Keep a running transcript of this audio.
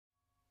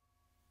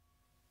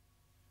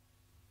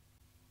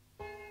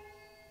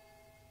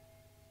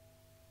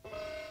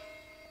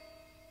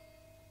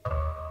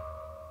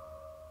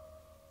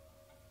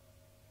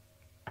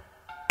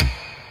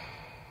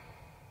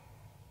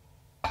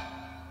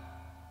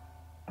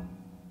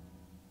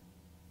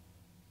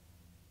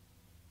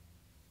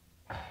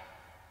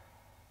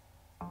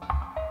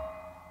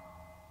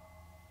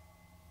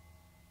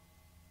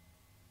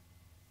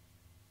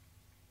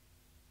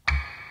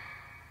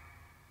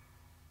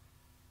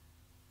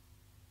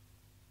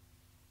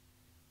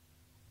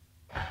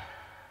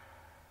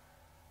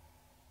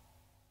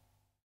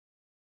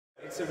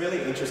It's a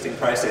really interesting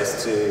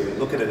process to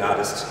look at an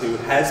artist who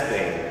has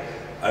been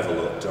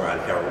overlooked or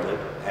unheralded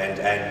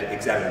and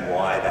examine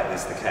why that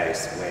is the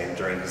case when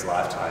during his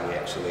lifetime he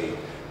actually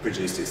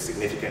produced a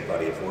significant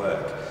body of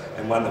work,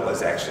 and one that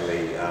was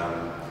actually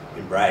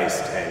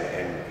embraced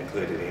and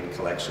included in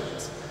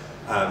collections.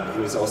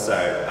 He was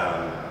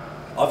also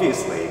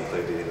obviously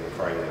included in the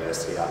Macquarie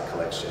University art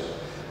collection,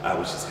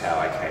 which is how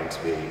I came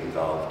to be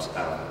involved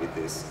with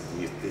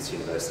this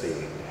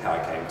university, how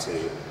I came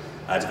to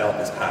develop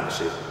this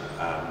partnership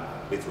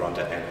with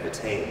Rhonda and her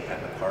team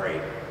at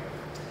Macquarie.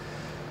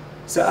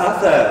 So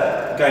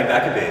Arthur, going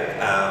back a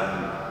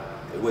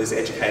bit, was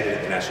educated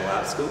at the National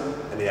Art School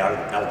and the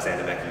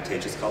Alexander Mackie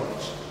Teachers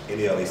College in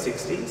the early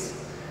 60s,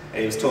 and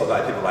he was taught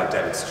by people like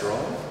David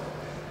Strachan,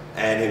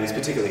 and he was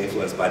particularly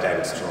influenced by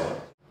David Strachan.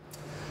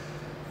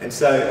 And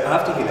so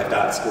after he left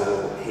art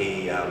school,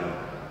 he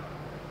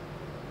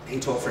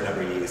taught for a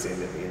number of years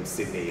in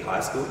Sydney high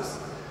schools,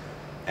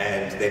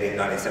 and then in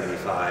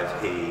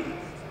 1975 he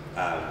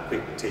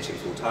quit teaching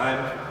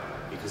full-time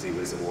because he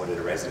was awarded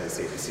a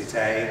residency at the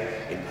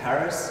Cité in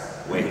Paris,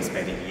 where he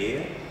spent a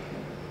year.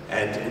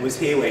 And it was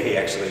here where he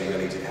actually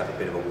really did have a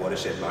bit of a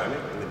watershed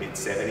moment in the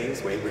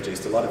mid-70s, where he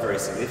produced a lot of very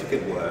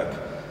significant work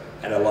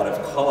and a lot of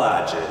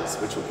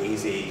collages, which were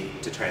easy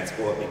to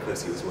transport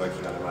because he was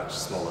working on a much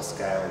smaller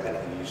scale than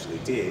he usually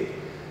did.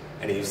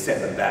 And he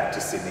sent them back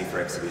to Sydney for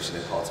exhibition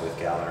at Holdsworth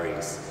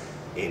Galleries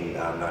in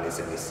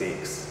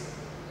 1976.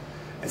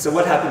 And so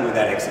what happened with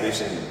that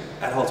exhibition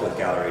at Holdsworth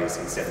Galleries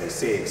in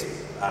 '76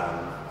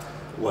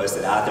 was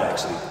that Arthur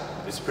actually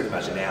was pretty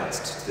much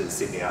announced to the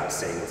Sydney art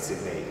scene in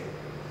Sydney.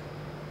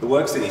 The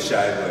works that he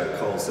showed were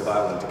called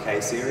Survival and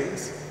Decay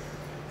series,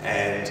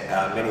 and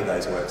many of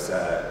those works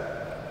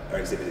are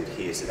exhibited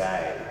here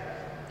today.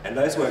 And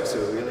those works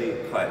were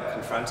really quite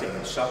confronting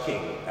and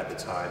shocking at the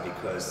time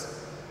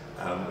because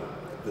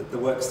the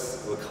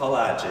works were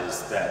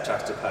collages that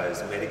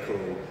juxtaposed medical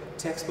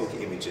textbook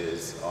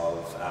images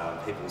of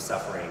people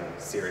suffering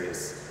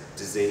serious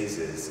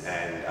diseases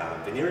and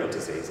venereal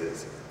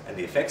diseases and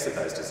the effects of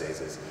those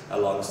diseases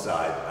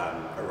alongside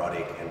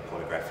erotic and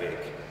pornographic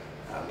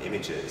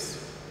images.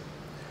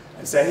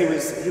 And so he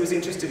was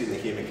interested in the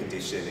human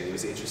condition, and he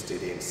was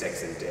interested in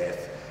sex and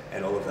death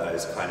and all of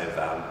those kind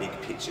of big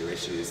picture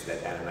issues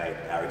that animate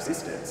our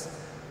existence.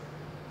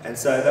 And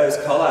so those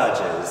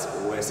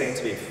collages were seen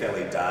to be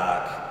fairly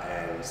dark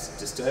and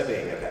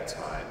disturbing at that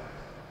time,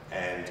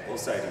 and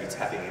also to be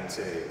tapping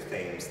into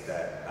themes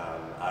that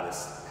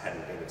artists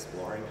hadn't been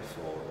exploring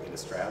before in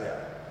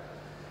Australia.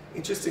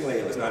 Interestingly,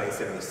 it was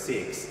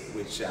 1976,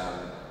 which,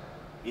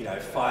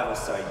 5 or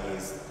so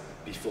years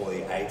before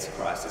the AIDS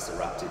crisis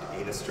erupted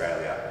in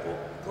Australia, or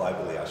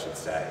globally I should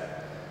say.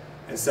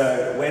 And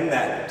so when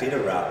that did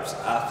erupt,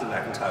 Arthur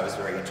McIntyre was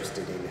very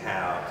interested in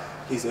how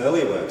his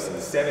early works in the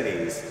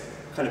 70s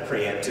kind of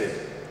preempted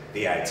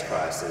the AIDS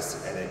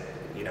crisis, and it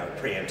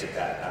preempted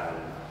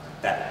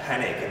that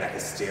panic and that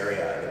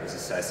hysteria that was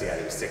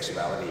associated with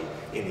sexuality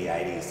in the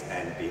 80s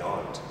and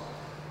beyond.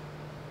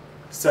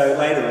 So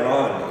later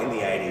on, in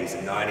the 80s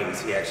and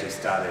 90s, he actually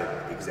started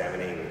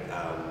examining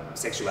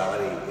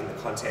sexuality in the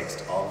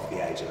context of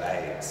the age of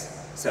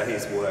AIDS. So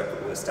his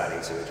work was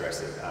starting to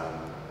address it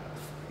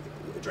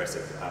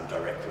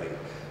directly.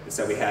 And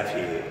so we have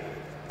here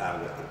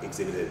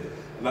exhibited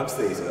amongst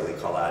these early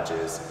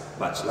collages,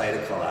 much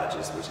later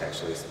collages which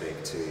actually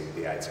speak to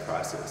the AIDS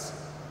crisis.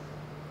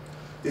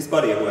 This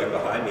body of work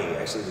behind me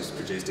actually was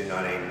produced in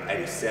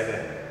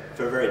 1987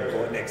 for a very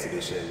important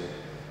exhibition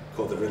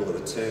called The Riddle of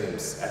the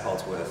Tombs at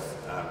Holdsworth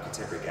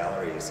Contemporary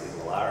Galleries in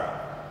Woollahra.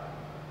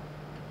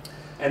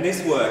 And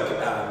this work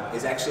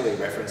is actually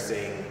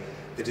referencing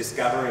the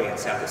discovery in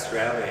South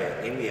Australia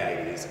in the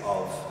 80s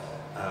of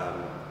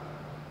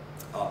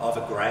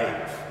a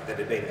grave that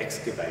had been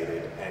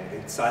excavated, and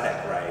inside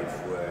that grave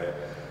were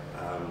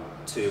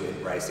two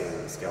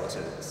embracing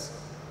skeletons.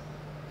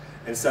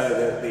 And so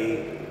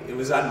it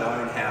was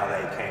unknown how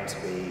they came to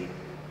be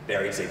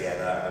buried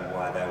together and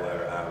why they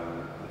were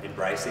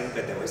embracing,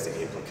 but there was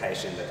the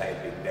implication that they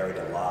had been buried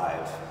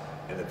alive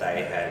and that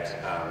they had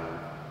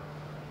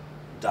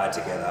died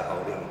together,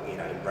 holding,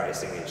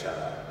 embracing each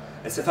other.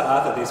 And so for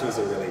Arthur, this was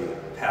a really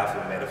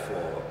powerful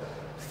metaphor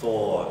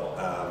for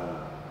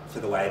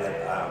the way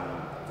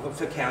that,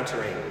 for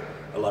countering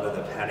a lot of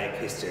the panic,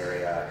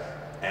 hysteria,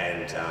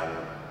 and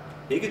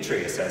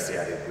bigotry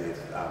associated with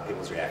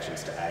people's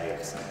reactions to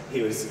AIDS.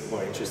 He was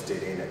more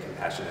interested in a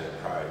compassionate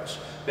approach,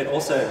 but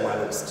also one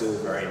that was still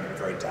very,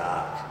 very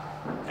dark.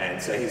 And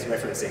so he's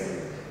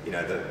referencing,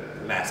 the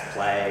mass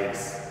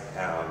plagues,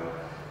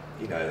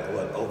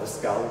 all the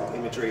skull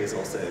imagery is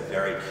also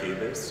very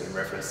cubist and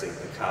referencing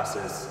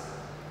Picasso's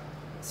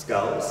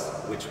skulls,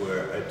 which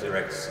were a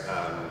direct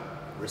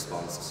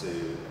response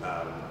to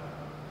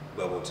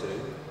World War II.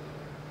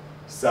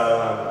 So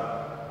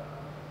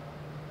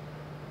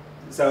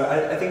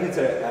I think it's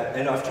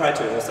and I've tried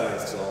to also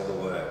install the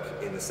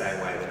work in the same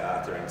way that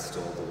Arthur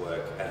installed the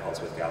work at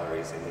Holdsworth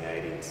Galleries in the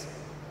 80s.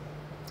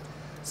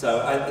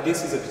 So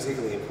this is a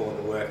particularly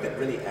important work that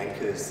really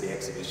anchors the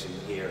exhibition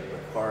here at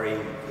Macquarie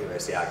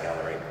University Art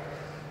Gallery.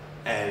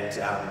 And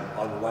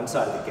on one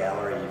side of the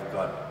gallery, you've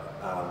got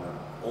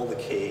all the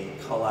key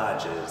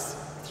collages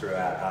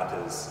throughout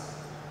Arthur's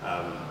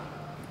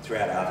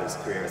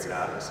career as an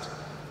artist,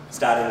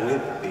 starting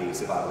with the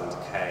survival and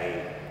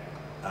decay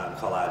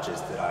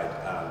collages that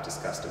I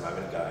discussed a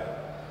moment ago,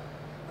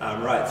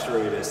 right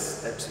through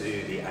to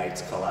the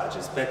 8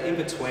 collages. But in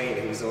between,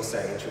 he was also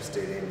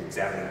interested in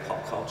examining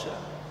pop culture.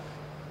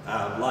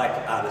 Like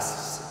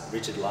artists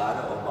Richard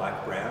Larder or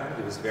Mike Brown,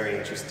 he was very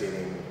interested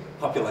in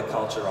popular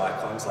culture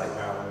icons like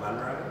Marilyn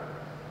Monroe.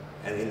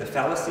 And in the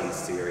Fallacies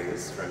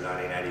series from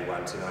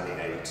 1981 to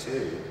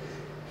 1982,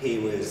 he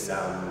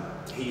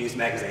used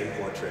magazine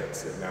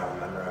portraits of Marilyn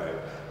Monroe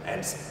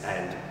and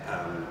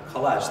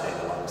collaged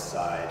them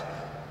alongside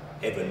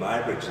Edwin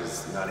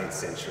Muybridge's 19th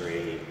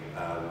century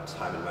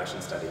time and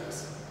motion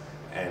studies,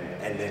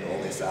 and then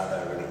all this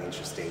other really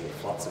interesting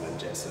flotsam and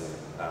jetsam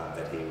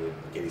that he would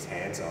get his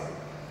hands on.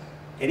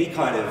 Any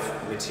kind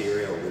of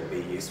material would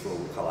be useful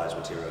collage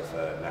material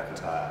for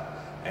McIntyre,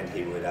 and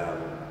he would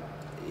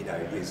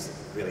use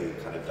really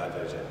kind of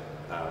divergent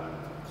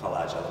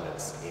collage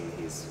elements in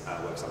his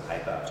works on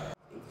paper.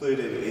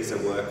 Included is a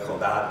work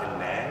called Art and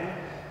Man,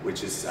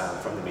 which is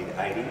from the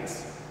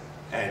mid-80s,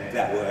 and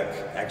that work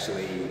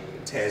actually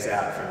tears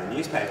out from the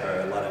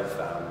newspaper a lot of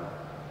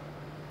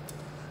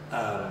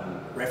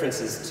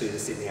references to the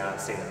Sydney art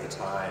scene at the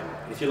time.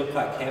 And if you look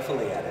quite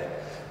carefully at it,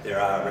 there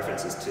are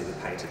references to the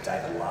painter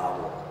David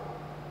Larwell.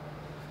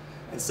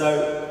 And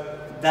so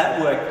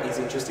that work is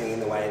interesting in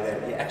the way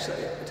that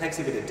it takes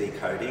a bit of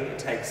decoding. It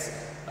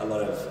takes a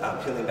lot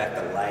of peeling back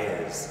the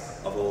layers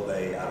of all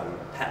the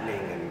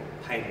patterning and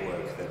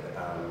paintwork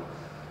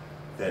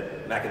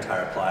that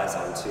McIntyre applies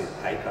onto the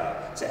paper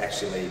to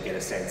actually get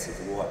a sense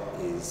of what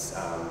is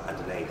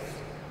underneath.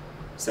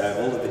 So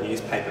all of the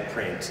newspaper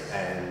print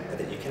and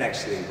that you can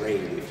actually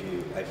read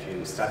if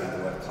you study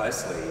the work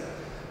closely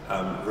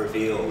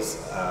reveals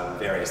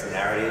various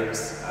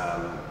narratives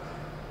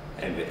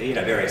and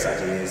various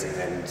ideas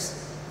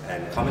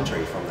and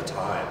commentary from the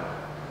time.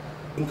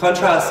 In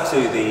contrast to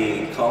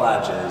the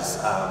collages,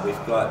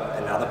 we've got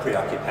another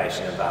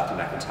preoccupation of Arthur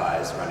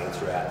McIntyre's running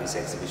throughout this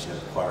exhibition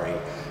at Macquarie,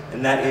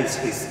 and that is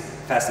his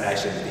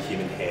fascination with the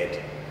human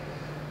head.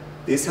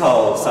 This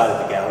whole side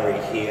of the gallery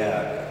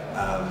here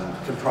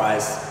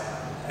comprised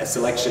a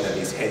selection of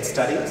his head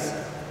studies,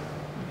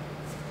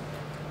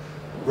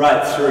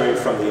 right through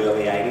from the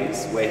early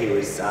 80s, where he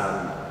was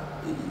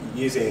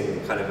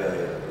using kind of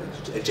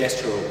a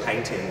gestural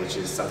painting, which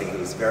is something he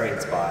was very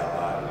inspired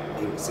by.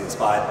 He was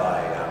inspired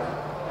by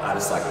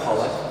artists like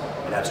Pollock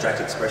and abstract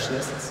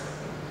expressionists.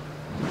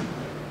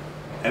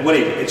 And what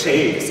he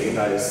achieves in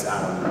those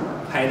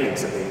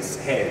paintings of these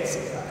heads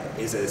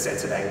is a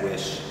sense of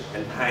anguish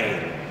and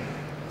pain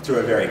through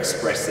a very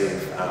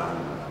expressive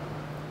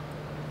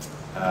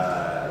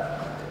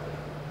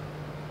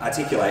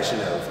articulation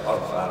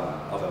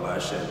of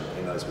emotion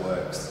in those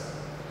works.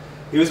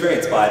 He was very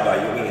inspired by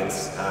Jungian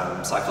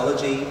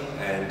psychology,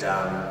 and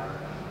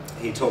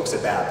he talks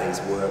about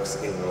these works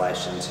in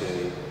relation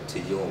to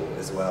Jung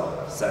as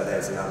well. So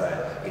there's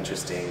another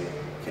interesting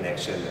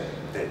connection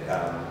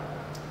that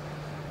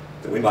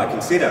we might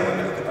consider when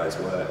we look at those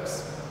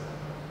works.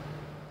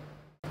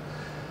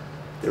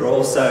 There are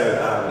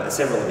also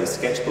several of his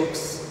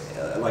sketchbooks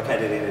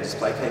located in a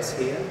display case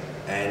here,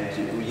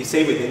 and you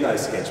see within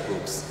those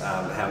sketchbooks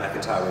how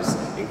McIntyre was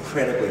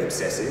incredibly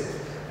obsessive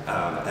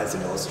as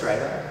an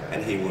illustrator,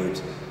 and he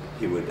would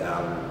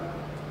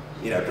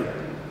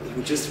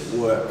just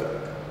work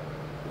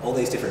all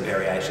these different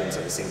variations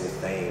of a single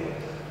theme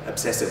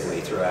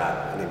obsessively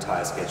throughout an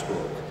entire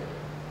sketchbook.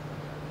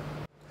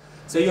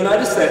 So you'll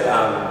notice that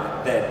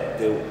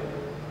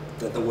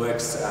the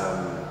works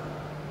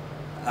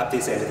up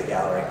this end of the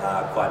gallery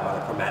are quite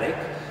monochromatic,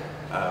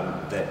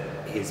 that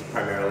he's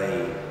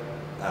primarily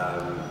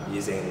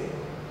using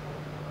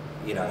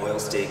oil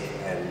stick,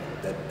 and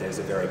that there's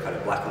a very kind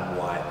of black and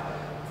white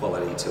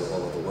quality to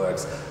all of the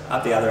works.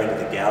 Up the other end of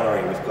the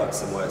gallery, we've got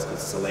some works called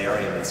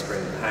Solarium and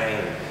Spring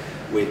Pain,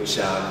 which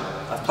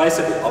I've placed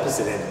at the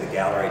opposite end of the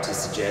gallery to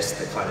suggest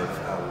the kind of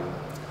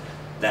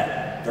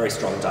that very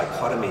strong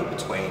dichotomy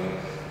between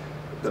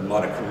the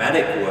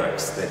monochromatic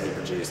works that he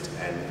produced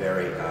and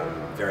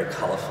very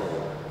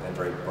colourful and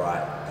very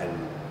bright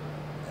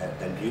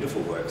and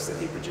beautiful works that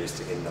he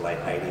produced in the late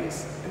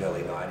 80s and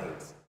early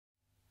 90s.